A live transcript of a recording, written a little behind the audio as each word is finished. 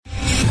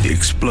the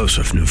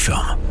explosive new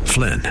film,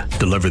 Flynn,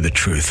 Deliver the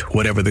Truth,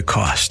 Whatever the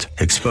Cost,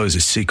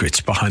 exposes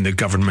secrets behind the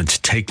government's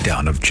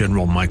takedown of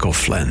General Michael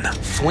Flynn.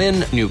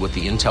 Flynn knew what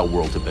the intel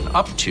world had been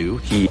up to.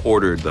 He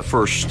ordered the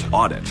first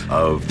audit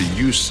of the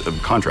use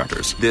of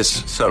contractors.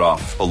 This set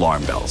off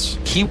alarm bells.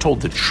 He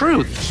told the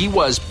truth. He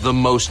was the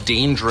most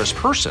dangerous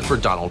person for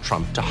Donald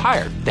Trump to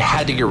hire. They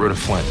had to get rid of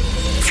Flynn.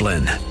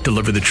 Flynn,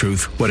 Deliver the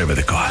Truth, Whatever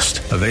the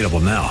Cost. Available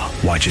now.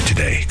 Watch it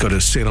today. Go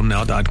to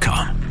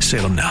salemnow.com.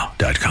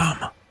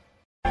 salemnow.com.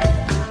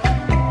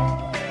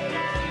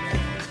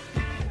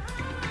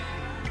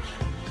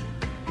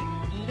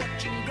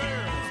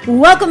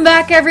 Welcome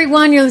back,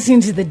 everyone. You're listening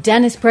to the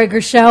Dennis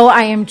Prager Show.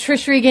 I am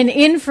Trish Regan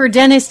in for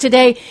Dennis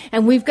today,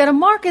 and we've got a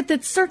market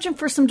that's searching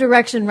for some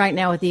direction right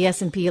now with the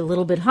S&P a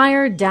little bit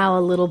higher, Dow a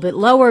little bit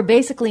lower.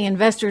 Basically,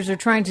 investors are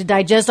trying to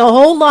digest a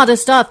whole lot of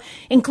stuff,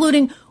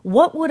 including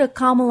what would a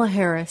Kamala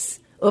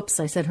Harris... Oops,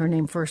 I said her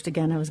name first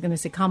again. I was going to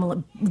say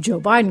Joe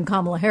Biden,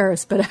 Kamala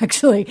Harris, but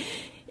actually,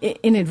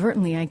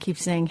 inadvertently, I keep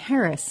saying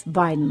Harris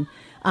Biden.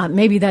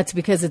 Maybe that's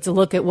because it's a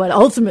look at what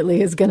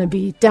ultimately is going to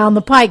be down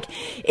the pike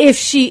if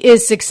she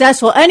is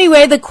successful.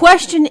 Anyway, the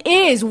question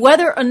is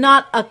whether or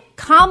not a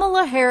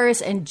Kamala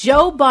Harris and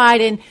Joe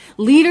Biden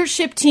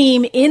leadership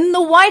team in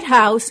the White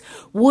House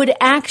would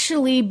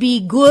actually be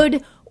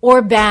good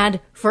or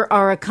bad for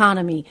our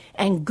economy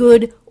and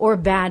good or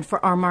bad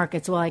for our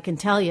markets. Well, I can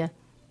tell you,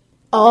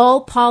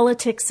 all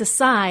politics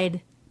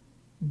aside,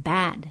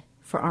 bad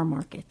for our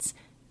markets,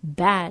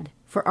 bad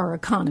for our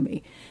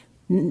economy.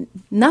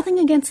 Nothing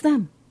against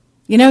them.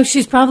 You know,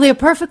 she's probably a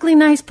perfectly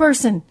nice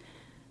person.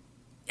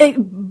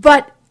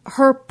 But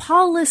her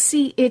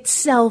policy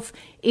itself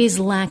is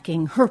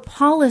lacking. Her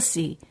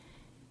policy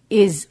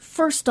is,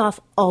 first off,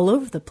 all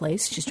over the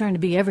place. She's trying to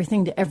be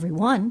everything to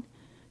everyone.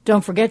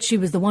 Don't forget, she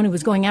was the one who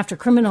was going after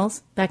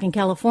criminals back in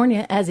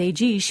California as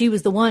AG. She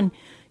was the one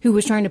who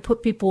was trying to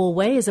put people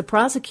away as a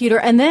prosecutor.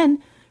 And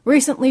then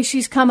recently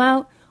she's come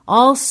out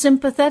all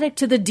sympathetic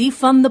to the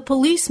defund the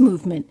police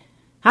movement.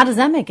 How does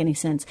that make any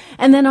sense?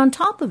 And then on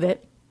top of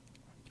it,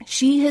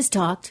 she has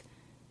talked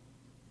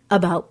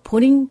about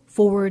putting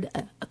forward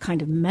a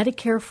kind of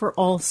Medicare for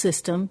all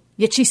system,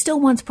 yet she still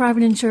wants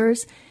private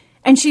insurers.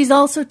 And she's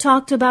also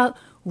talked about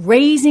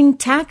raising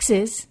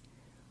taxes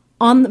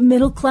on the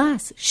middle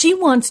class. She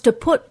wants to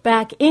put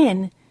back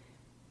in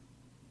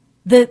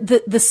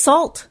the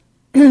SALT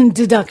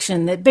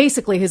deduction that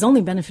basically has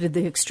only benefited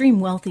the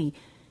extreme wealthy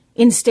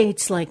in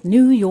states like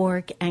New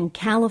York and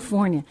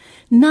California.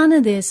 None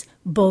of this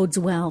bodes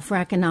well for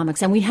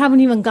economics. And we haven't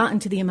even gotten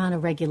to the amount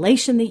of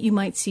regulation that you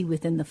might see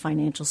within the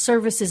financial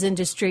services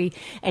industry,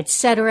 et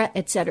cetera,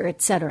 et cetera,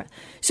 et cetera.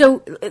 So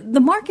the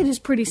market is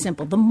pretty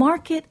simple. The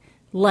market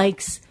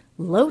likes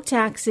low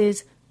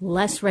taxes,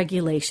 less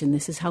regulation.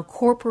 This is how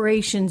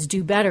corporations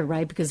do better,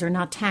 right? Because they're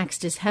not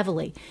taxed as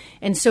heavily.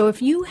 And so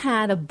if you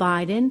had a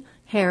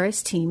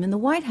Biden-Harris team in the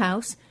White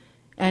House,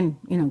 and,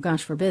 you know,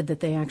 gosh forbid that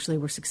they actually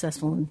were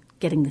successful in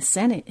getting the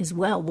Senate as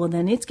well, well,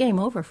 then it's game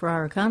over for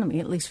our economy,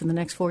 at least for the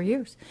next 4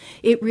 years.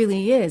 It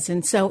really is.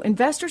 And so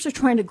investors are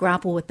trying to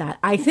grapple with that.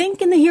 I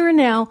think in the here and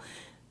now,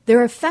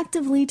 they're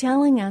effectively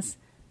telling us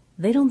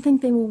they don't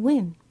think they will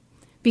win.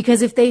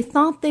 Because if they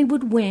thought they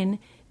would win,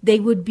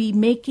 they would be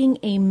making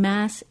a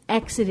mass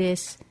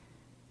exodus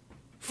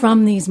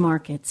from these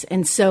markets.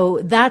 And so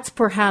that's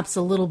perhaps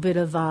a little bit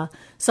of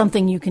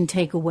something you can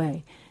take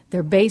away.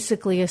 They're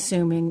basically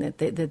assuming that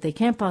they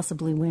can't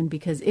possibly win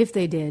because if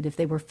they did, if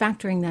they were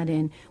factoring that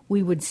in,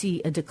 we would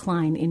see a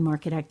decline in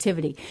market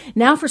activity.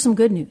 Now for some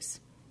good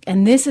news.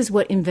 And this is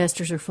what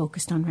investors are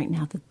focused on right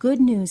now. The good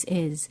news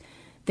is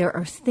there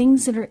are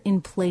things that are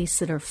in place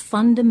that are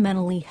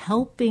fundamentally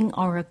helping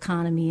our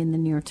economy in the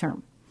near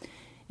term.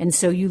 And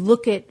so you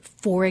look at,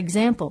 for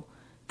example,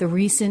 the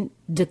recent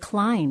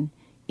decline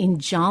in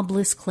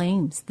jobless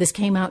claims. This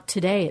came out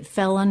today. It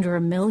fell under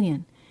 1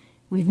 million.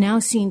 We've now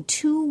seen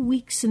 2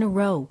 weeks in a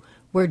row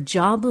where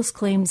jobless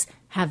claims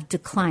have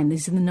declined.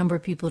 These are the number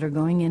of people that are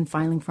going in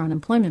filing for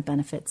unemployment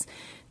benefits.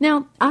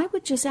 Now, I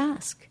would just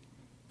ask,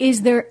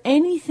 is there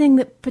anything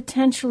that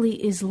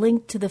potentially is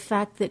linked to the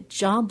fact that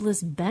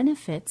jobless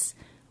benefits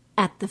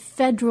at the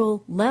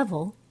federal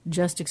level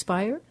just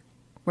expired?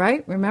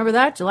 Right? Remember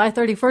that? July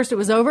 31st, it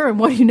was over. And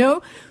what do you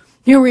know?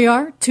 Here we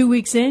are, 2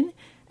 weeks in,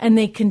 and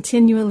they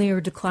continually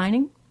are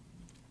declining.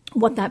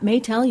 What that may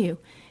tell you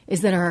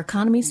is that our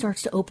economy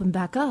starts to open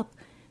back up.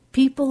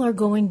 People are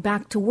going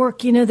back to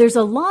work. You know, there's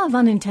a law of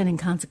unintended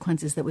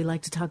consequences that we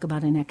like to talk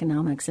about in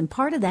economics. And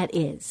part of that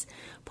is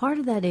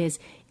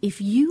if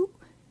you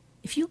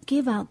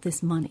give out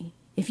this money,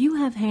 if you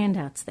have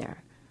handouts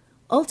there,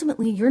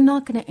 ultimately you're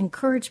not going to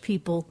encourage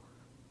people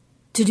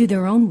to do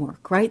their own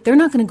work, right? They're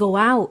not going to go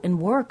out and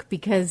work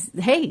because,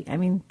 hey, I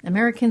mean,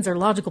 Americans are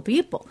logical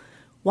people.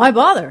 Why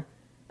bother?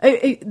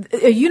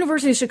 A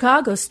University of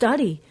Chicago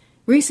study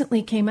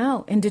recently came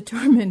out and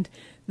determined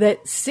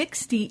that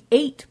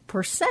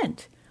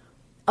 68%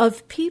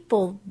 of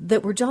people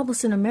that were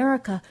jobless in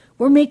America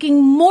were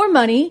making more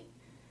money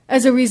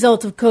as a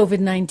result of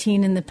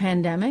COVID-19 and the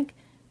pandemic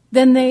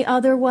than they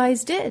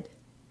otherwise did.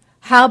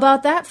 How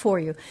about that for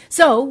you?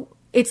 So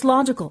it's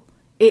logical.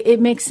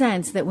 It makes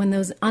sense that when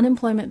those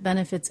unemployment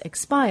benefits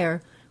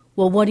expire,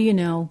 well, what do you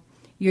know?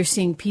 You're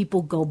seeing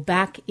people go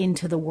back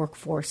into the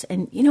workforce.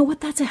 And you know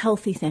what? That's a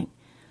healthy thing.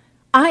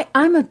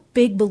 I'm a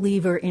big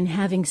believer in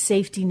having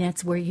safety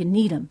nets where you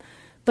need them,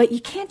 but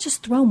you can't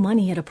just throw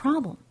money at a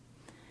problem.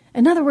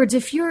 In other words,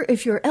 if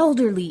you're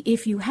elderly,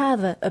 if you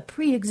have a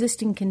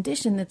pre-existing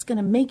condition that's going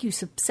to make you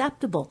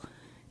susceptible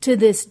to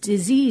this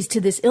disease,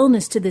 to this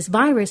illness, to this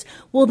virus,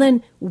 well,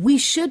 then we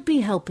should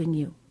be helping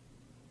you.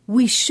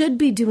 We should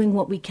be doing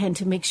what we can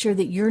to make sure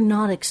that you're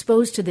not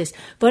exposed to this.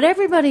 But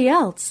everybody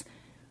else,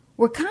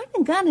 we're kind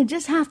of going to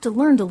just have to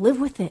learn to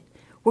live with it.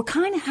 We're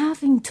kind of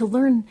having to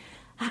learn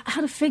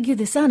how to figure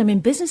this out. I mean,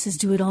 businesses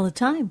do it all the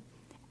time.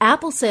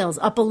 Apple sales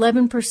up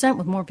 11%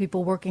 with more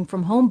people working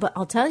from home. But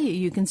I'll tell you,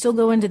 you can still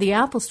go into the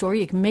Apple store.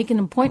 You can make an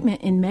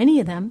appointment in many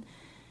of them.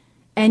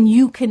 And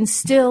you can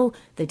still,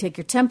 they take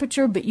your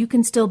temperature, but you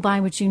can still buy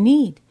what you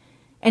need.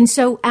 And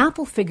so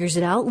Apple figures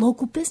it out.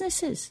 Local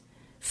businesses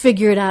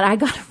figure it out. I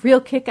got a real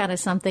kick out of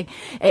something.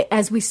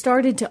 As we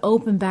started to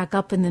open back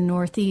up in the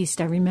Northeast,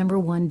 I remember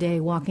one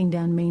day walking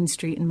down Main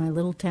Street in my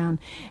little town,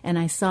 and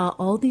I saw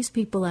all these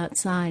people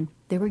outside.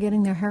 They were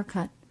getting their hair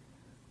cut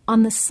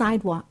on the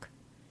sidewalk.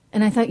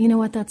 And I thought, you know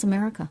what? That's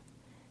America.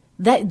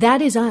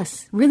 That is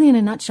us, really in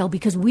a nutshell,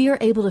 because we are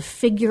able to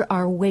figure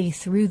our way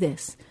through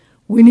this.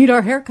 We need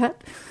our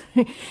haircut.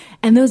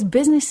 And those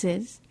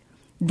businesses,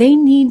 they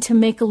need to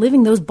make a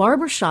living. Those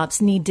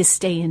barbershops need to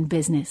stay in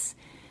business.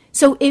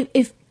 So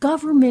if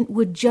government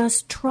would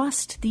just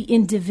trust the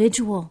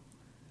individual,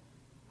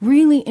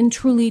 really and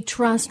truly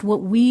trust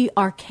what we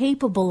are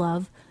capable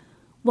of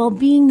while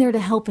being there to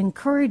help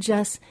encourage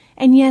us,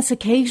 and yes,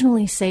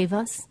 occasionally save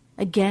us.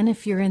 Again,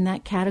 if you're in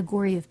that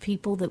category of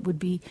people that would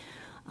be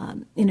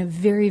in a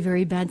very,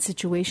 very bad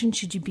situation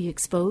should you be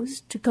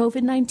exposed to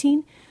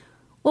COVID-19,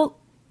 well,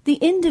 the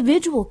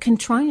individual can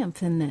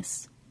triumph in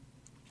this.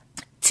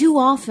 Too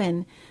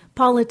often,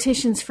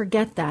 politicians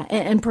forget that,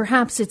 and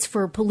perhaps it's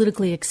for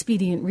politically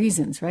expedient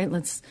reasons, right?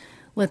 Let's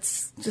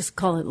just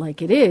call it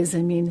like it is.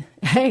 I mean,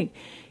 hey,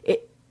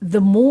 the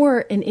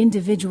more an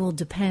individual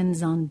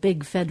depends on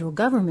big federal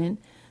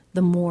government,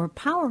 the more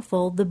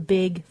powerful the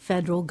big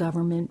federal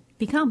government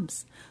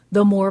becomes.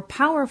 The more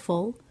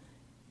powerful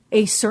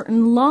a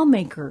certain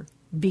lawmaker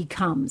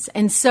becomes.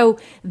 And so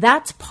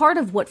that's part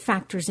of what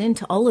factors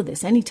into all of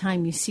this.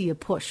 Anytime you see a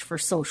push for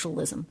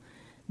socialism,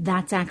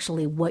 that's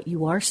actually what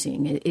you are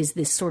seeing, is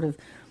this sort of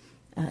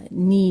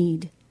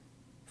need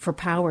for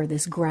power,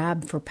 this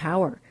grab for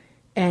power.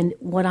 And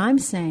what I'm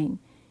saying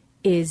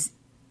is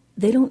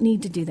they don't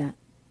need to do that.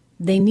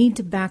 They need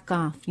to back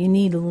off. You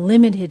need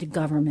limited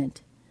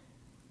government.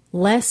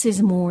 Less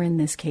is more in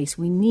this case.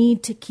 We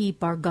need to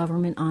keep our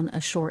government on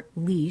a short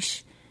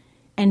leash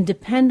and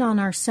depend on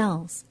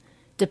ourselves,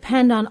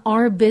 depend on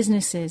our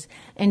businesses,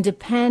 and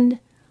depend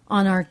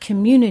on our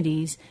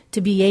communities to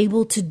be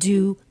able to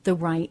do the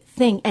right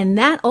thing. And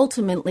that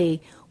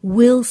ultimately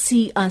will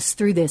see us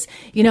through this.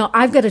 You know,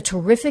 I've got a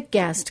terrific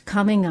guest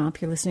coming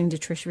up. You're listening to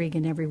Trish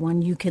Regan,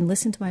 everyone. You can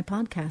listen to my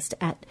podcast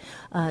at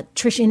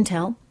Trish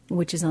Intel,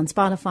 which is on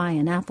Spotify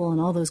and Apple and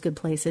all those good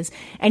places.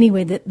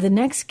 Anyway, the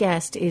next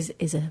guest is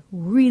a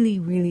really,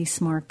 really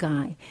smart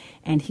guy.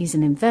 And he's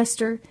an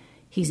investor.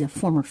 He's a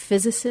former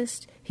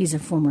physicist. He's a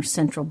former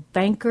central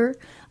banker.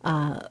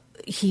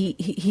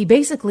 He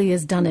basically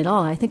has done it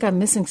all. I think I'm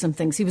missing some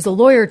things. He was a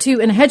lawyer,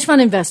 too, and a hedge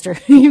fund investor.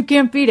 You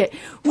can't beat it.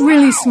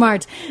 Really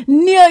smart.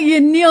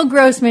 Neil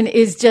Grossman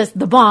is just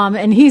the bomb,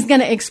 and he's going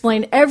to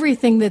explain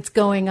everything that's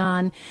going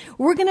on.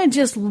 We're going to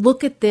just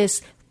look at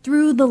this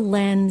through the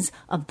lens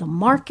of the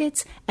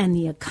markets and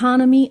the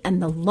economy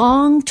and the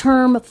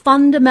long-term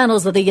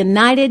fundamentals of the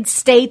United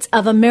States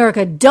of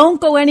America. Don't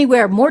go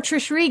anywhere. More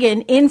Trish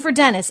Regan in for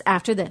Dennis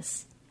after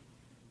this.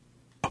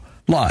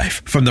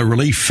 Live from the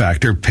Relief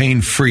Factor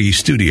Pain-Free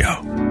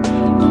Studio.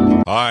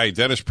 Hi,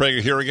 Dennis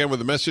Prager here again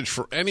with a message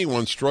for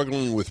anyone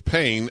struggling with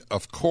pain.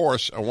 Of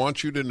course, I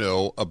want you to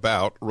know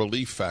about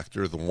Relief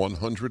Factor, the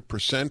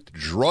 100%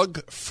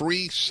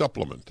 drug-free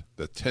supplement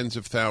that tens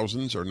of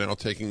thousands are now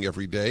taking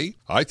every day.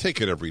 I take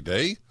it every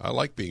day. I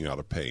like being out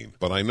of pain.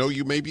 But I know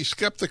you may be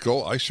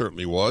skeptical. I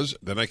certainly was.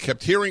 Then I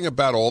kept hearing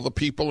about all the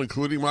people,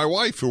 including my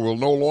wife, who are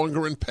no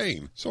longer in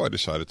pain. So I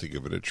decided to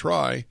give it a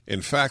try.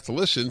 In fact,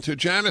 listen to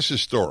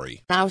Janice's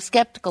story. I was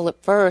skeptical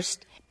at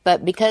first.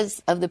 But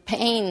because of the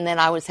pain that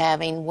I was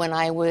having when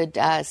I would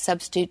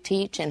substitute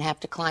teach and have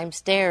to climb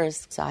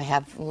stairs, so I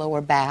have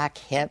lower back,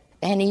 hip,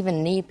 and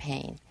even knee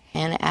pain.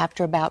 And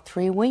after about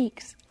 3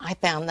 weeks, I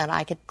found that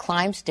I could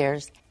climb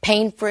stairs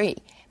pain-free.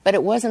 But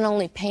it wasn't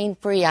only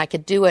pain-free. I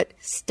could do it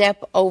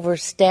step over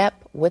step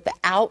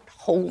without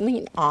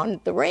holding on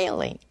the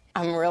railing.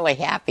 I'm really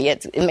happy.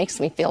 It makes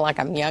me feel like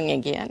I'm young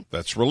again.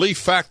 That's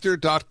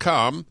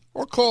ReliefFactor.com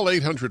or call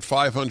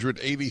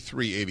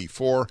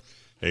 800-500-8384.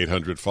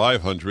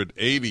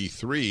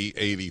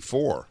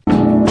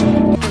 800-500-8384.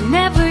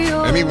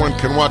 Anyone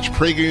can watch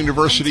Prager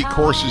University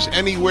courses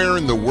anywhere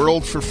in the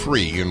world for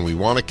free, and we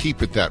want to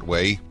keep it that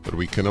way, but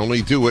we can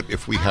only do it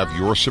if we have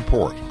your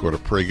support. Go to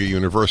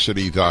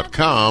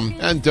PragerUniversity.com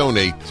and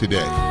donate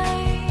today.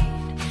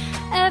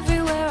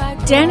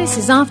 Dennis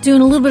is off doing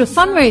a little bit of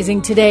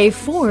fundraising today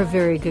for a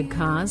very good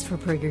cause for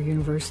Prager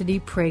University,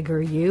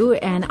 PragerU,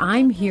 and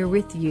I'm here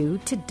with you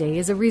today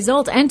as a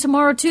result, and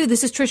tomorrow too.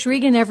 This is Trish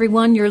Regan,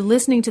 everyone. You're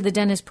listening to the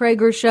Dennis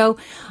Prager Show.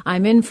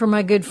 I'm in for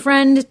my good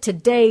friend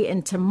today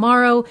and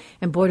tomorrow,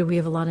 and boy, do we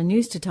have a lot of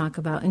news to talk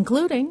about,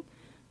 including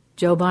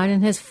Joe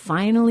Biden has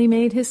finally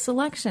made his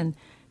selection.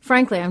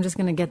 Frankly, I'm just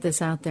going to get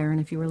this out there, and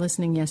if you were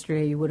listening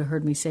yesterday, you would have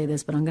heard me say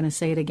this, but I'm going to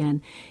say it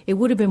again. It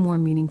would have been more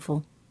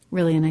meaningful.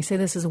 Really, and I say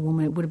this as a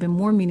woman, it would have been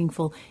more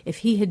meaningful if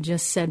he had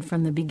just said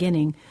from the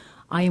beginning,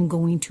 I am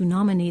going to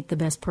nominate the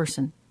best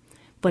person.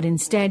 But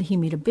instead, he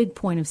made a big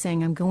point of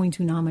saying, I'm going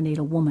to nominate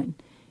a woman.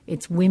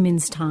 It's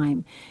women's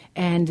time.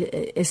 And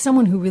as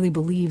someone who really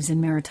believes in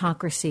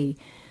meritocracy,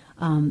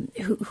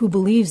 who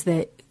believes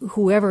that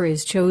whoever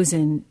is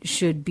chosen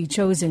should be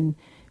chosen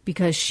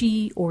because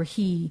she or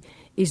he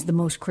is the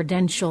most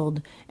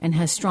credentialed and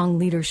has strong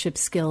leadership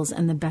skills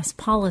and the best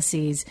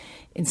policies.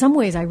 In some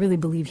ways, I really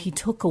believe he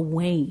took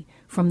away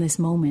from this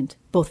moment,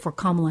 both for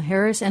Kamala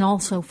Harris and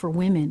also for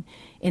women,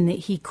 in that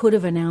he could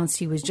have announced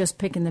he was just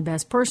picking the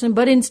best person.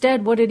 But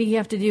instead, what did he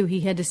have to do?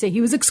 He had to say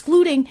he was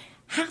excluding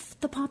half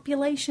the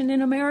population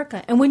in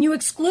America. And when you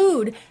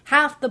exclude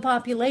half the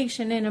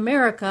population in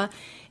America,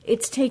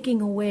 it's taking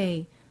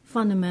away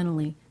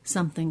fundamentally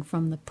something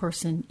from the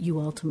person you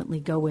ultimately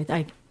go with.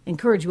 I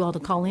encourage you all to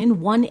call in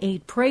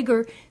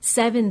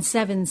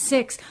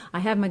 1-8-PRAGER-776. I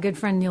have my good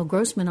friend Neil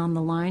Grossman on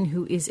the line,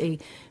 who is a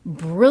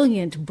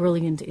brilliant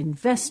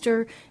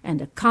investor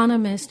and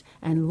economist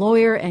and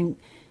lawyer and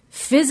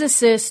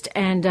physicist,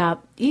 and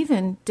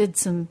even did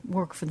some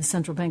work for the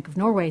Central Bank of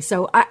Norway.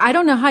 So I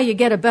don't know how you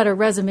get a better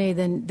resume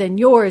than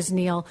yours,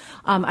 Neil.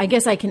 I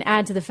guess I can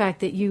add to the fact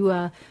that you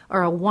are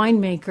a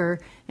winemaker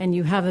and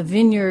you have a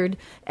vineyard,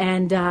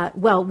 and,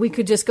 well, we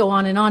could just go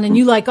on, and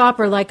you like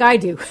opera like I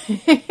do.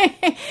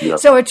 Yep.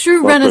 So a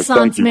true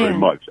Renaissance man. Thank you very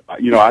much.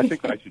 I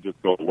think I should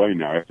just go away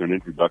now after an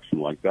introduction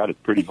like that. It's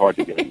pretty hard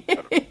to get any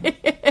better.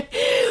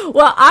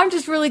 Well, I'm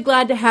just really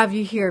glad to have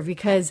you here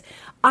because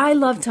I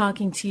love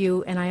talking to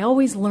you, and I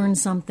always learn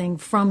something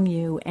from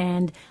you,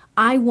 and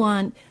I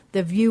want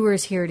the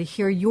viewers here to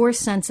hear your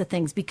sense of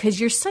things because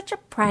you're such a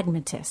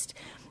pragmatist.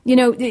 You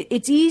know,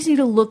 it's easy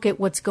to look at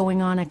what's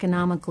going on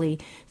economically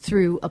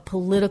through a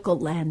political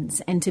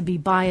lens and to be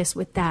biased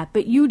with that.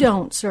 But you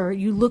don't, sir.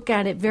 You look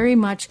at it very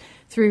much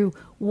through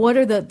what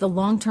are the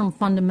long-term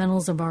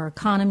fundamentals of our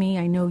economy.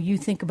 I know you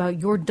think about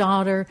your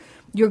daughter,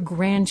 your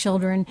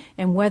grandchildren,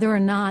 and whether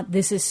or not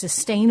this is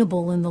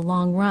sustainable in the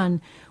long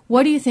run.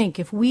 What do you think?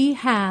 If we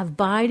have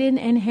Biden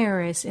and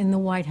Harris in the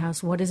White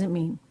House, what does it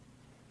mean?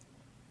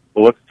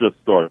 Well, let's just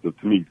start. So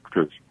to me,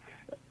 Chris,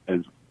 as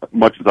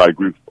much as I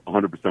agree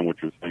 100%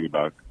 what you're saying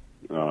about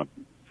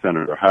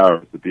Senator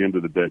Harris, at the end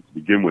of the day, to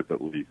begin with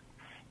at least,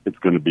 it's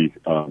going to be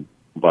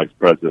Vice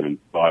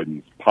President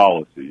Biden's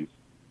policies.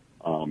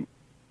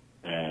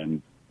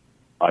 And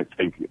I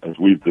think, as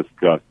we've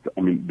discussed,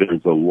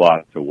 there's a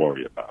lot to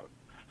worry about.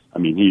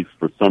 He's,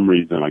 for some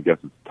reason, I guess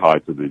it's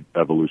tied to the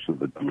evolution of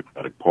the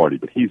Democratic Party,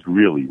 but he's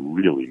really,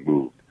 really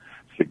moved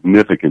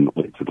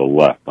significantly to the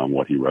left on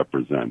what he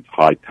represents.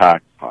 High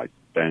tax, high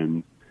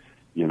spend,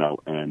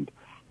 and,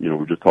 we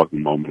were just talking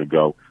a moment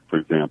ago, for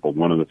example,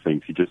 one of the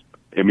things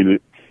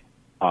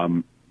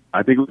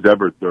I think it was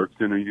Everett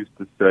Dirksen who used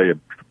to say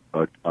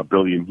a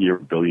billion here, a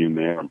billion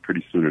there, and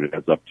pretty soon it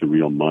adds up to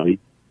real money.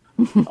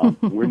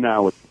 We're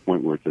now at the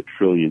point where it's $1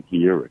 trillion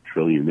here, $1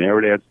 trillion there,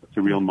 it adds up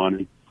to real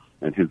money.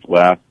 And his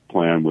last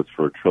plan was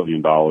for $1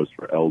 trillion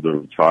for elder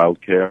and child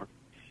care.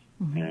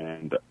 Mm-hmm.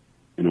 And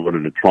in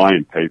order to try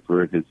and pay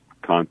for it, his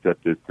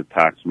concept is to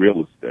tax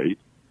real estate.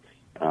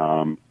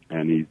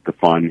 And he's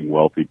defining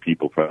wealthy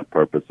people for that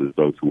purpose as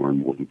those who earn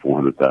more than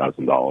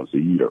 $400,000 a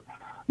year.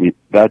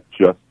 That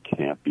just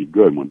can't be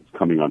good when it's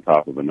coming on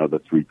top of another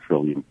 $3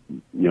 trillion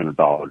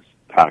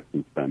tax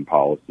and spend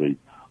policy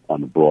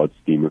on the broad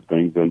scheme of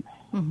things. And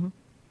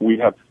we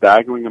have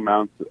staggering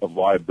amounts of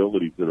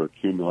liabilities that are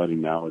accumulating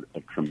now at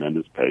a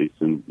tremendous pace.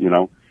 And,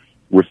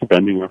 we're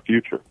spending our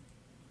future.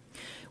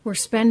 We're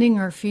spending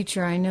our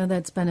future. I know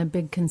that's been a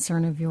big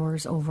concern of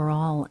yours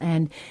overall.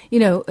 And,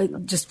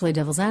 just play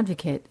devil's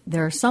advocate.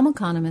 There are some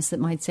economists that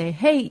might say,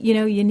 hey,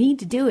 you need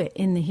to do it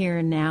in the here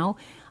and now.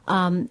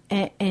 And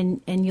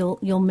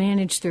you'll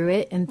manage through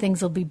it and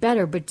things will be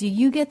better. But do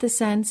you get the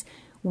sense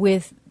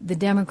with the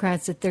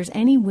Democrats that there's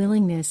any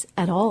willingness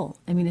at all?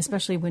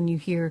 Especially when you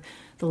hear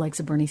the likes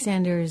of Bernie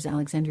Sanders,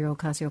 Alexandria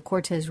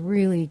Ocasio-Cortez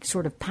really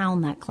sort of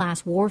pound that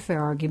class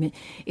warfare argument.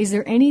 Is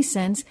there any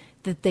sense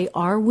that they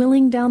are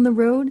willing down the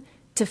road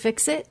to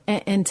fix it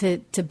and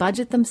to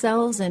budget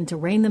themselves and to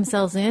rein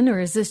themselves in? Or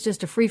is this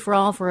just a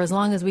free-for-all for as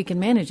long as we can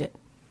manage it?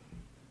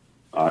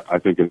 I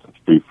think it's a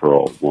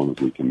free-for-all as long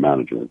as we can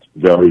manage it. It's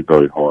very,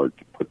 very hard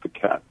to put the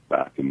cat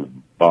back in the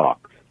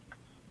box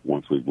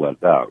once we've let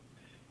it out.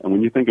 And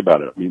when you think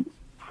about it,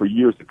 for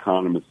years,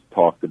 economists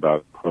talked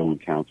about pro and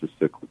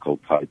counter-cyclical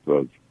type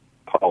of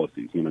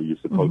policies. You know, you're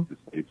supposed to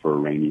save for a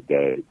rainy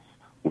day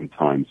when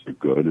times are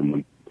good, and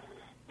when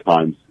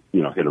times,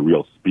 you know, hit a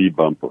real speed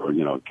bump or,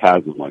 you know, a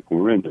chasm like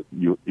we're in,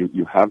 you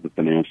have the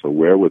financial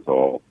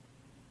wherewithal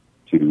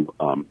to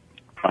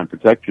try and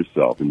protect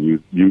yourself and use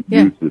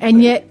this.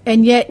 And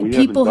yet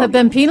people have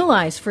been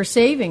penalized for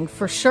saving,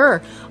 for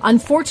sure.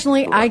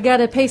 Unfortunately, I got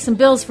to pay some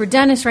bills for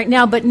Dennis right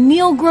now. But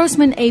Neil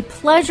Grossman, a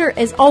pleasure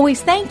as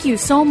always. Thank you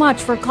so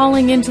much for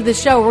calling into the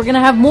show. We're going to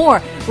have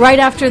more right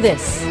after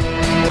this.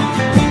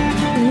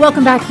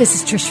 Welcome back. This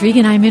is Trish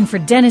Regan. I'm in for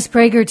Dennis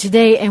Prager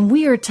today, and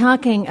we are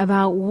talking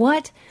about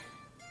what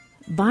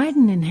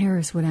Biden and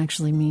Harris would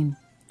actually mean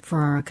for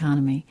our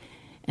economy.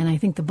 And I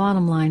think the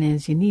bottom line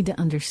is you need to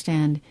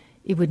understand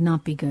it would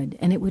not be good.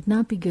 And it would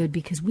not be good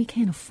because we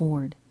can't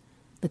afford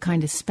the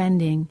kind of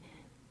spending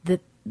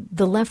that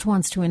the left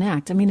wants to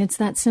enact. I mean, it's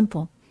that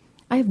simple.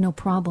 I have no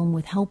problem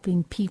with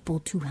helping people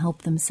to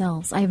help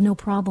themselves. I have no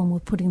problem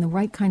with putting the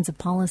right kinds of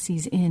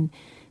policies in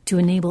to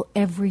enable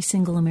every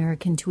single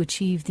American to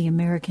achieve the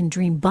American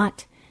dream.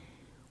 But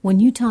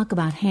when you talk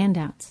about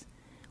handouts,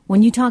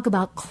 when you talk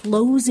about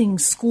closing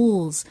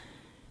schools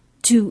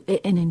to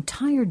an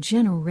entire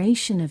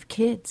generation of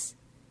kids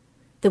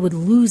that would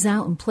lose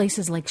out in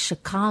places like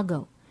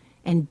Chicago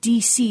and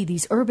D.C.,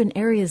 these urban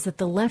areas that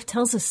the left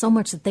tells us so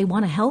much that they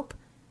want to help,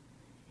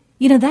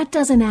 you know, that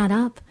doesn't add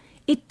up.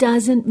 It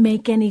doesn't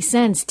make any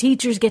sense.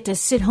 Teachers get to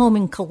sit home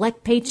and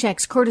collect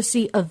paychecks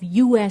courtesy of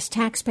U.S.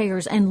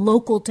 taxpayers and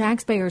local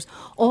taxpayers,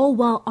 all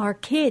while our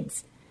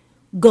kids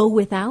go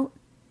without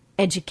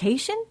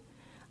education.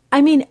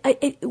 I mean,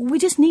 we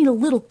just need a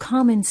little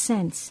common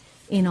sense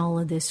in all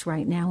of this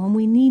right now, and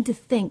we need to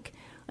think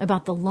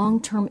about the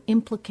long-term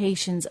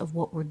implications of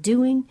what we're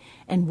doing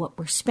and what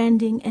we're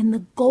spending. And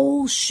the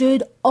goal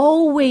should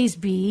always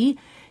be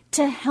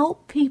to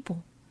help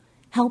people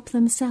help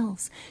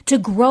themselves, to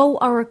grow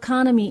our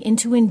economy and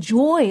to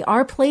enjoy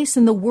our place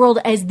in the world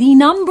as the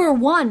number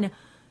one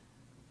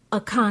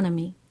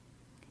economy.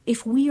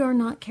 If we are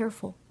not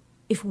careful,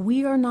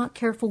 we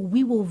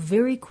will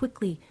very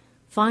quickly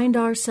find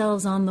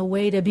ourselves on the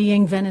way to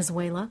being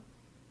Venezuela,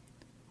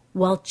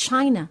 while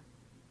China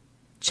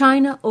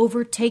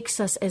overtakes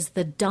us as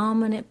the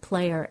dominant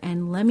player.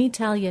 And let me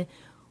tell you,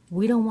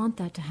 we don't want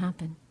that to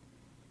happen.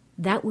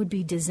 That would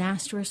be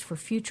disastrous for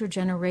future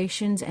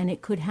generations, and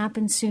it could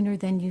happen sooner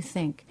than you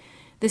think.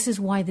 This is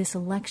why this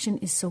election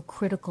is so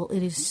critical.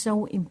 It is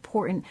so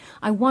important.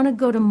 I want to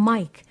go to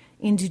Mike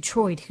in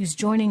Detroit, who's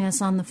joining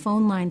us on the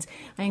phone lines.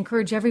 I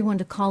encourage everyone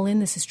to call in.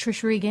 This is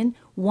Trish Regan,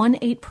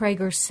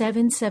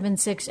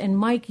 1-8-PRAGER-776. And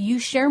Mike, you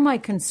share my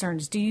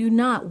concerns, do you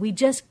not? We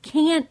just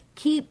can't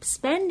keep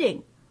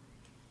spending.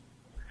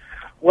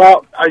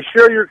 Well, I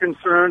share your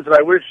concerns, and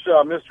I wish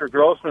Mr.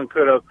 Grossman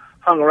could have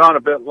hung around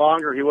a bit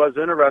longer. He was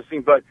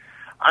interesting, but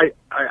I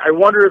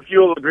wonder if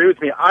you'll agree with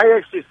me. I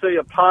actually say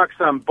a pox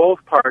on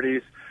both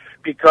parties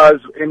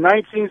because in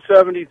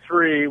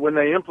 1973, when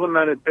they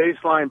implemented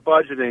baseline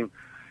budgeting,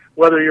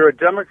 whether you're a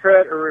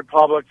Democrat or a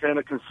Republican,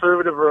 a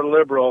conservative or a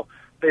liberal,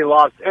 they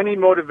lost any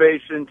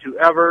motivation to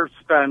ever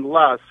spend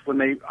less when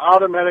they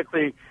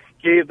automatically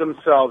gave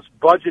themselves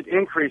budget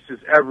increases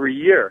every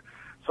year.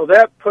 So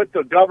that put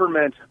the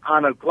government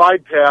on a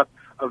glide path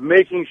of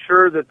making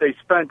sure that they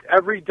spent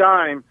every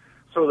dime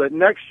so that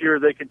next year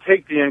they could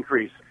take the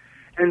increase.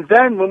 And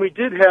then when we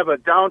did have a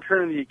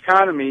downturn in the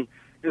economy,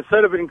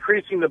 instead of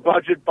increasing the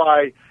budget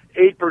by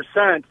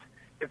 8%,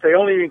 if they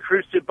only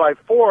increased it by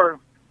 4%,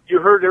 you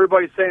heard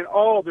everybody saying,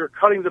 oh, they're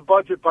cutting the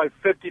budget by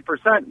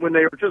 50% when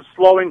they were just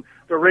slowing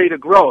the rate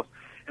of growth.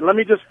 And let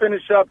me just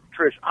finish up,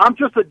 Trish. I'm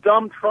just a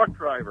dumb truck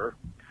driver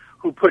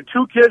who put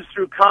 2 kids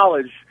through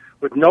college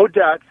with no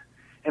debt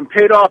and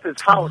paid off his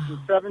house in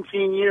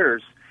 17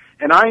 years.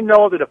 And I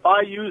know that if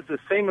I use the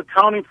same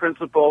accounting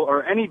principle,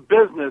 or any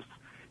business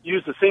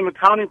use the same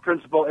accounting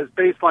principle as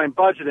baseline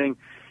budgeting,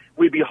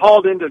 we'd be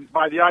hauled into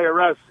by the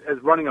IRS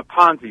as running a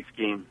Ponzi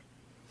scheme.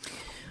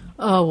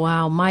 Oh,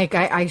 wow, Mike,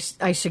 I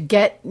should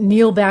get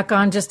Neil back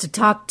on just to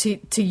talk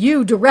to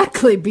you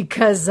directly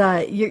because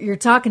you're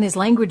talking his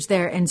language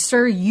there. And,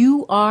 sir,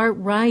 you are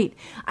right.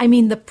 I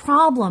mean, the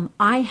problem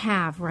I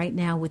have right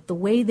now with the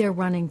way they're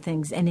running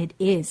things, and it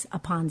is a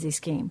Ponzi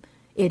scheme.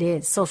 It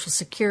is. Social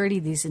Security,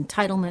 these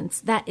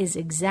entitlements, that is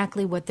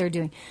exactly what they're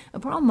doing. The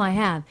problem I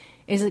have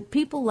is that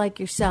people like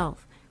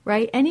yourself,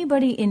 right,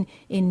 anybody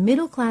in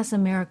middle-class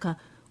America,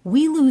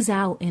 we lose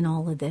out in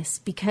all of this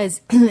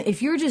because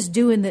if you're just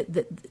doing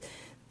the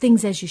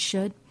things as you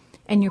should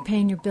and you're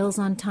paying your bills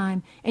on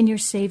time and you're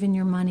saving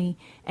your money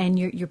and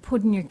you're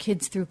putting your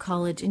kids through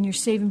college and you're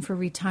saving for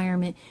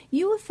retirement,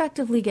 you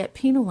effectively get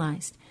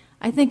penalized.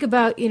 I think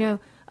about,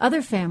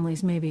 other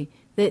families maybe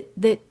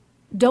that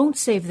don't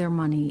save their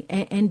money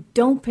and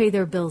don't pay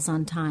their bills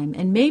on time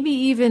and maybe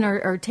even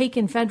are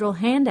taking federal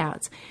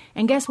handouts.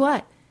 And guess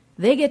what?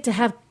 They get to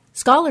have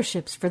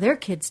scholarships for their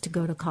kids to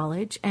go to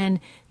college, and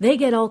they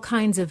get all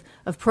kinds of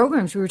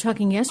programs. We were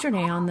talking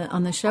yesterday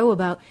on the show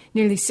about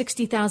nearly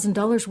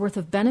 $60,000 worth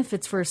of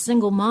benefits for a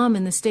single mom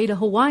in the state of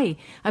Hawaii.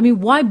 I mean,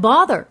 why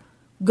bother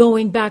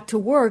going back to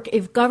work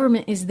if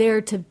government is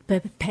there to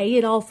pay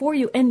it all for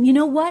you. And you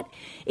know what?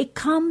 It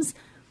comes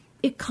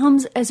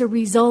as a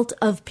result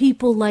of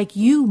people like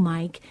you,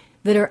 Mike,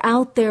 that are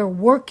out there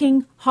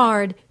working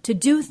hard to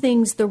do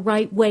things the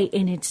right way,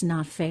 and it's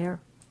not fair.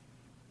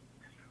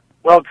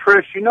 Well,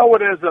 Trish, you know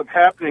what ends up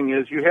happening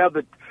is you have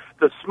the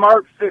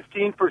smart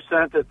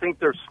 15% that think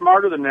they're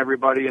smarter than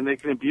everybody and they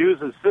can abuse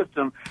the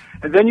system,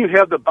 and then you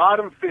have the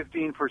bottom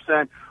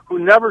 15% who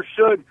never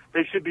should.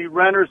 They should be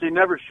renters. They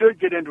never should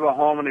get into a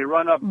home, and they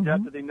run up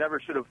debt that they never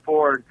should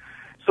afford.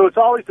 So it's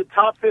always the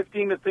top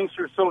 15 that thinks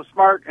they're so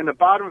smart and the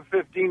bottom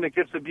 15 that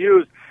gets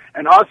abused,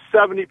 and us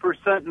 70%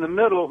 in the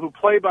middle who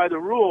play by the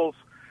rules,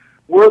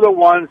 we're the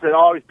ones that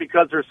always,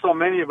 because there's so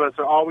many of us,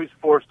 are always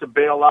forced to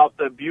bail out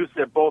the abuse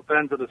at both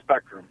ends of the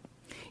spectrum.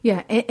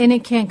 Yeah, and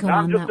it can't go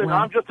on that way.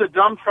 I'm just a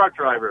dumb truck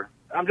driver.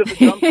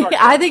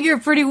 I think you're a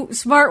pretty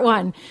smart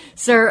one,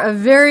 sir. A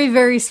very,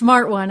 very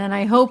smart one. And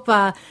I hope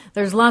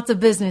there's lots of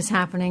business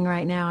happening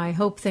right now. I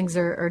hope things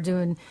are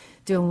doing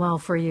well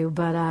for you.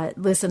 But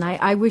listen,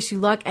 I wish you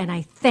luck, and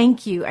I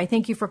thank you. I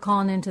thank you for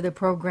calling into the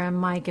program,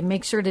 Mike. And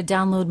make sure to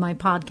download my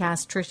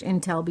podcast, Trish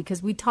Intel,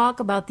 because we talk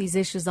about these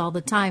issues all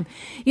the time.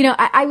 You know,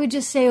 I would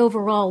just say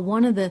overall,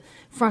 one of the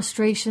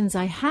frustrations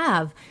I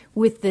have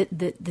with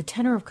the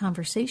tenor of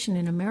conversation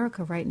in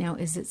America right now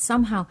is that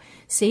somehow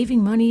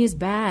saving money is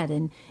bad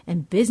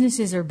and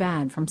businesses are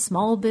bad, from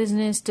small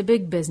business to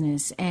big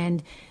business.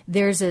 And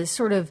there's a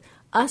sort of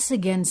us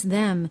against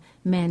them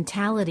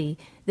mentality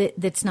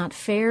that's not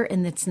fair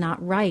and that's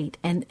not right.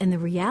 And the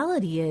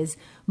reality is,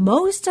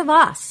 most of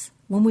us,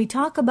 when we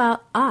talk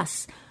about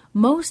us,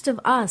 most of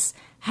us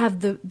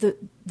have the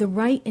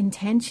right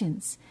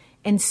intentions.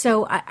 And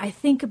so I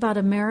think about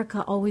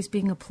America always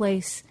being a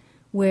place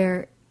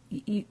where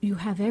you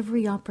have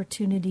every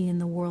opportunity in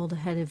the world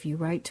ahead of you,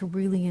 right, to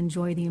really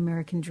enjoy the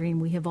American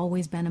dream. We have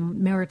always been a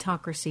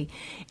meritocracy,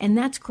 and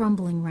that's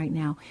crumbling right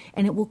now.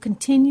 And it will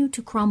continue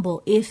to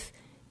crumble if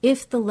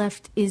the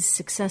left is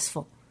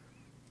successful.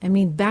 I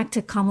mean, back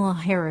to Kamala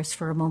Harris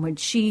for a moment.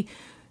 She,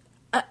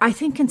 I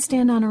think, can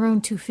stand on her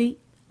own 2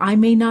 feet. I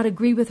may not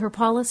agree with her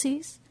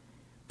policies,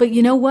 but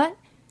you know what?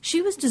 She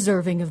was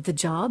deserving of the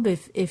job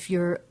if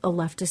you're a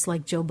leftist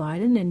like Joe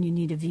Biden and you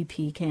need a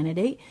VP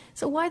candidate.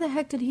 So why the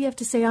heck did he have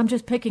to say, I'm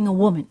just picking a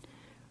woman,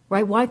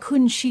 right? Why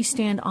couldn't she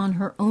stand on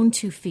her own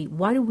 2 feet?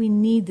 Why do we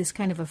need this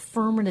kind of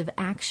affirmative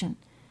action?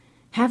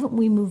 Haven't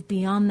we moved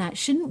beyond that?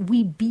 Shouldn't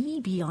we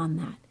be beyond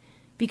that?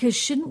 Because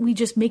shouldn't we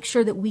just make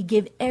sure that we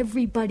give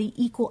everybody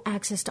equal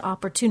access to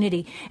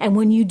opportunity? And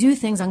when you do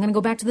things, I'm going to go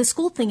back to the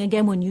school thing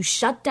again, when you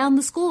shut down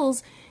the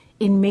schools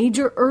in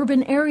major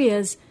urban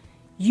areas,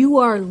 you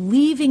are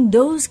leaving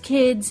those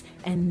kids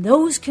and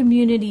those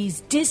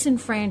communities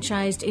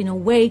disenfranchised in a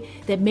way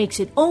that makes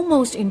it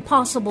almost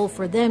impossible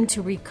for them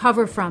to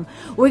recover from.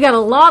 We got a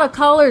lot of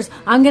callers.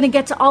 I'm going to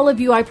get to all of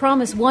you, I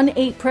promise.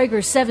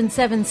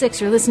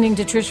 1-8-PRAGER-776. You're listening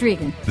to Trish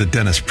Regan. The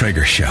Dennis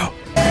Prager Show.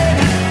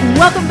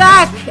 Welcome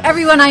back,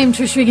 everyone. I am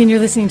Trish Regan. You're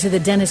listening to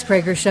the Dennis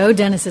Prager Show.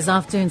 Dennis is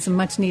off doing some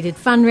much-needed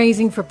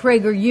fundraising for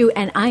PragerU,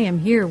 and I am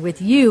here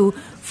with you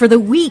for the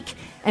week.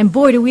 And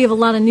boy, do we have a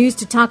lot of news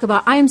to talk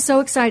about. I am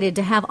so excited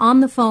to have on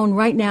the phone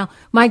right now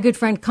my good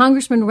friend,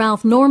 Congressman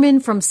Ralph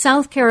Norman from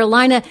South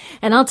Carolina.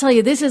 And I'll tell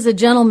you, this is a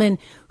gentleman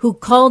who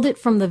called it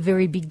from the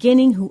very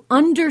beginning, who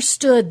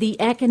understood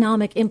the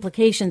economic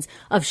implications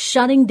of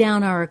shutting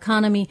down our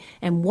economy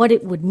and what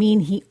it would mean.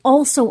 He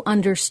also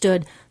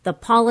understood the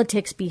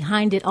politics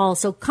behind it all.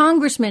 So,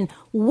 Congressman,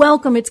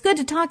 welcome. It's good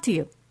to talk to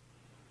you.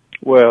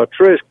 Well,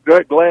 Trish,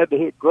 great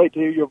to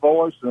hear your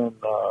voice, and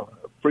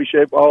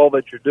appreciate all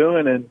that you're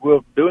doing, and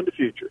we'll do in the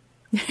future.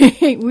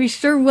 We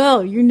sure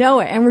will. You know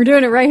it. And we're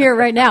doing it right here,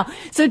 right now.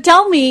 So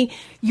tell me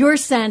your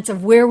sense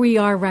of where we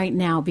are right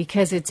now,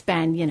 because it's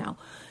been,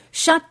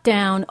 shut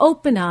down,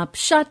 open up,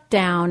 shut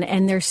down,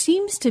 and there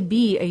seems to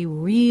be a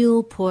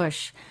real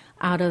push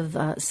out of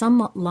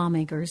some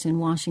lawmakers in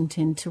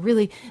Washington to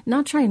really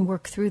not try and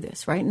work through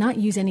this, right? Not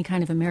use any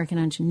kind of American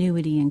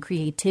ingenuity and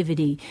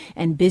creativity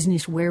and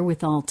business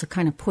wherewithal to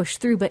kind of push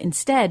through, but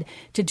instead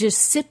to just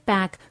sit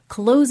back,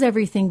 close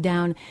everything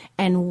down,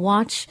 and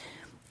watch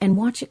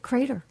it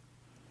crater.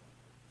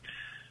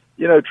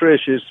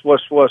 Trish,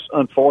 what's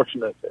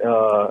unfortunate.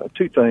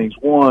 Two things.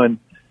 One,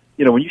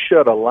 when you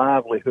shut a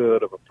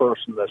livelihood of a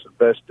person that's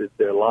invested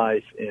their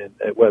life in,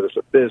 whether it's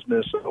a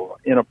business or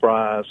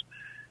enterprise,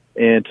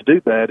 and to do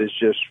that is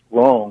just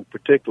wrong,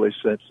 particularly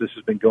since this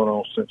has been going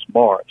on since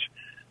March.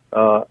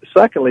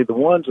 Secondly, the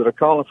ones that are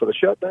calling for the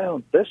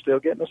shutdown, they're still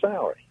getting a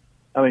salary.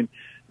 I mean,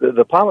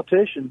 the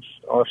politicians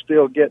are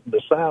still getting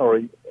the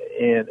salary,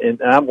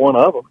 and I'm one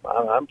of them.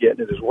 I'm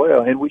getting it as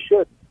well, and we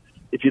shouldn't.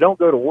 If you don't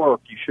go to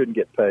work, you shouldn't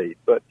get paid.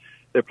 But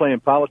they're playing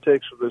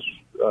politics with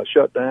this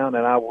shutdown,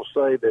 and I will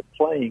say they're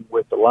playing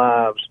with the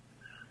lives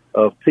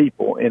of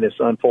people, and it's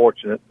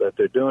unfortunate that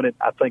they're doing it.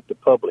 I think the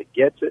public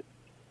gets it.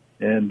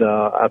 And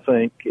I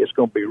think it's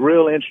going to be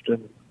real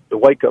interesting, the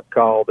wake-up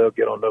call they'll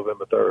get on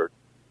November 3rd.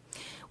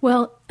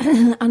 Well,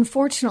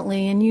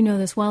 unfortunately, and you know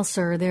this well,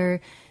 sir,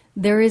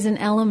 there is an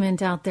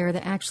element out there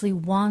that actually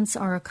wants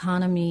our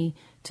economy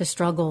to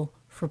struggle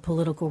for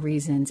political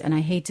reasons. And I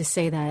hate to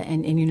say that,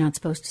 and you're not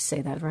supposed to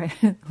say that, right?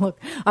 Look,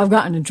 I've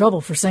gotten in trouble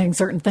for saying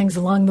certain things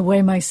along the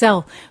way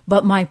myself,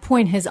 but my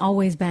point has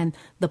always been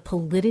the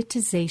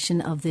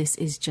politicization of this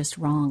is just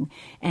wrong.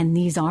 And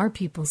these are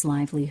people's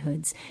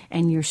livelihoods,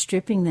 and you're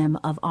stripping them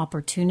of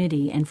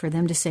opportunity. And for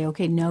them to say,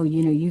 okay, no,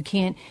 you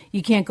can't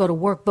go to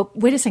work, but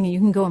wait a second, you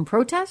can go and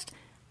protest?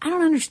 I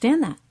don't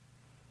understand that.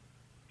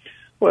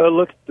 Well,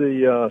 look at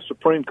the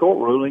Supreme Court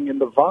ruling in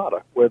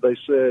Nevada, where they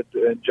said,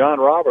 and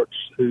John Roberts,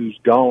 who's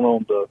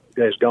gone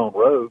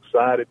rogue,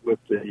 sided with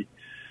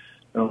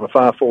on the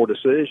 5-4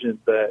 decision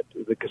that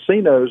the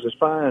casinos is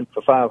fine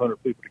for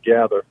 500 people to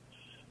gather,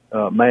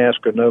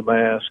 mask or no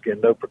mask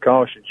and no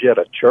precautions. Yet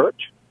a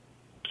church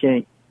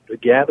can't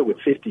gather with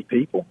 50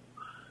 people.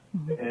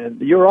 Mm-hmm. And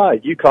you're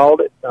right. You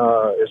called it.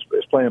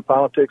 It's playing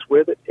politics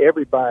with it.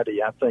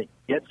 Everybody, I think,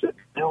 gets it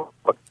now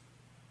from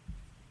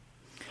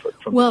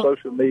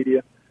social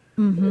media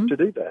to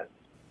do that.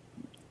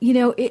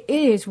 It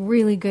is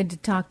really good to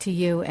talk to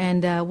you,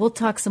 and we'll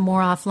talk some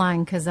more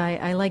offline because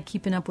I like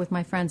keeping up with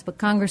my friends. But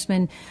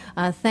Congressman,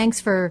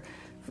 thanks for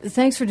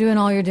doing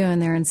all you're doing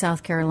there in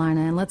South Carolina,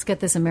 and let's get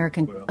this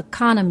American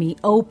economy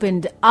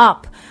opened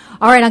up.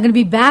 All right, I'm going to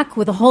be back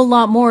with a whole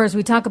lot more as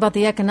we talk about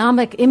the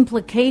economic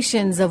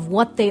implications of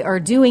what they are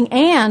doing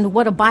and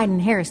what a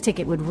Biden-Harris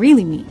ticket would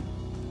really mean.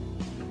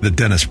 The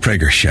Dennis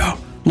Prager Show,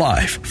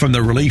 live from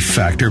the Relief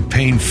Factor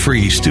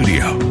Pain-Free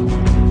Studio.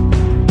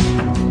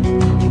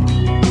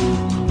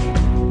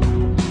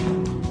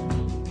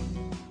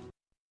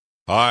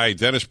 Hi,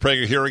 Dennis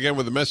Prager here again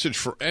with a message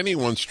for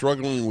anyone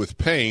struggling with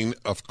pain.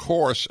 Of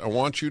course, I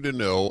want you to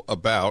know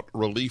about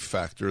Relief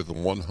Factor, the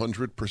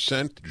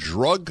 100%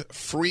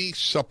 drug-free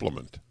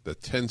supplement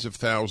that tens of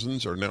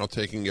thousands are now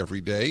taking every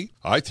day.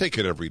 I take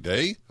it every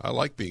day. I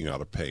like being out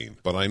of pain.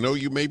 But I know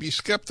you may be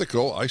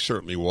skeptical. I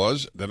certainly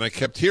was. Then I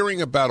kept hearing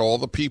about all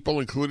the people,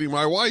 including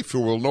my wife,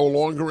 who were no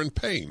longer in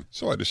pain.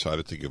 So I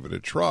decided to give it a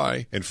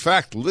try. In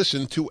fact,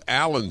 listen to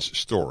Alan's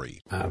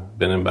story. I've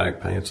been in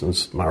back pain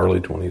since my early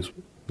 20s.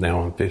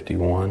 Now I'm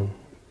 51.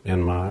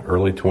 In my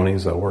early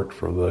 20s, I worked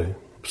for the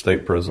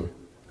state prison.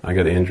 I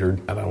got injured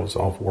and I was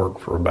off work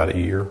for about a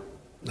year.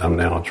 I'm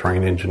now a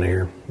trained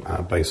engineer.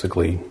 I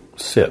basically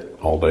sit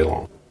all day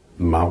long.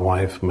 My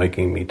wife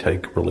making me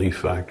take Relief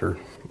Factor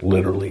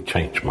literally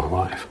changed my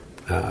life.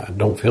 I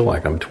don't feel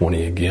like I'm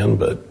 20 again,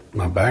 but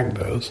my back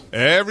does.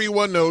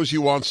 Everyone knows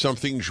you want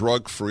something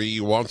drug-free.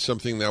 You want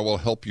something that will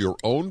help your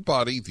own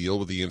body deal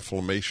with the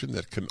inflammation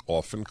that can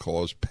often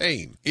cause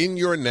pain in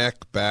your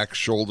neck, back,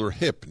 shoulder,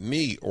 hip,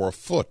 knee, or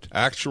foot.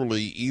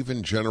 Actually,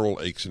 even general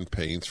aches and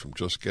pains from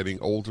just getting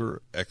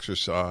older,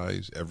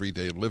 exercise,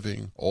 everyday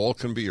living, all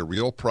can be a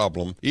real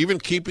problem, even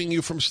keeping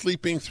you from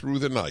sleeping through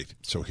the night.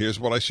 So here's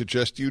what I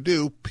suggest you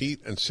do.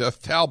 Pete and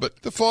Seth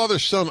Talbot, the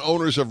father-son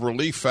owners of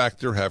Relief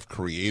Factor, have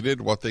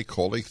created what they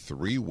call a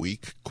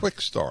 3-week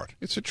quick start.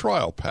 It's a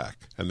trial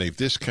pack, and they've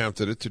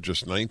discounted it to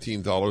just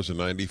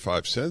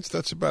 $19.95.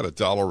 That's about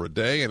 $1 a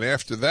day, and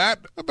after that,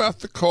 about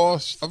the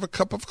cost of a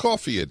cup of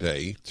coffee a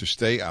day to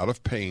stay out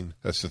of pain.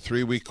 That's the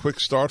 3-week quick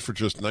start for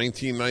just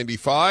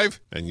 $19.95,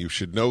 and you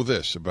should know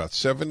this, about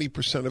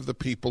 70% of the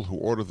people who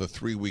order the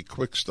 3-week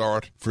quick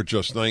start for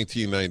just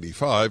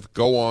 $19.95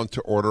 go on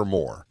to order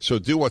more. So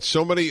do what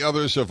so many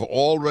others have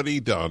already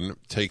done.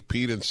 Take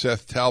Pete and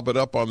Seth Talbot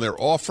up on their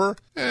offer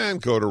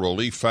and go to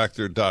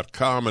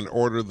ReliefFactor.com and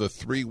order the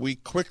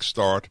 3-week quick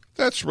start.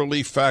 That's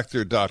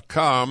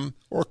ReliefFactor.com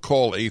or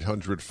call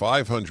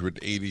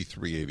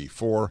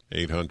 800-500-8384,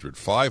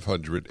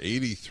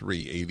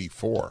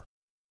 800-500-8384.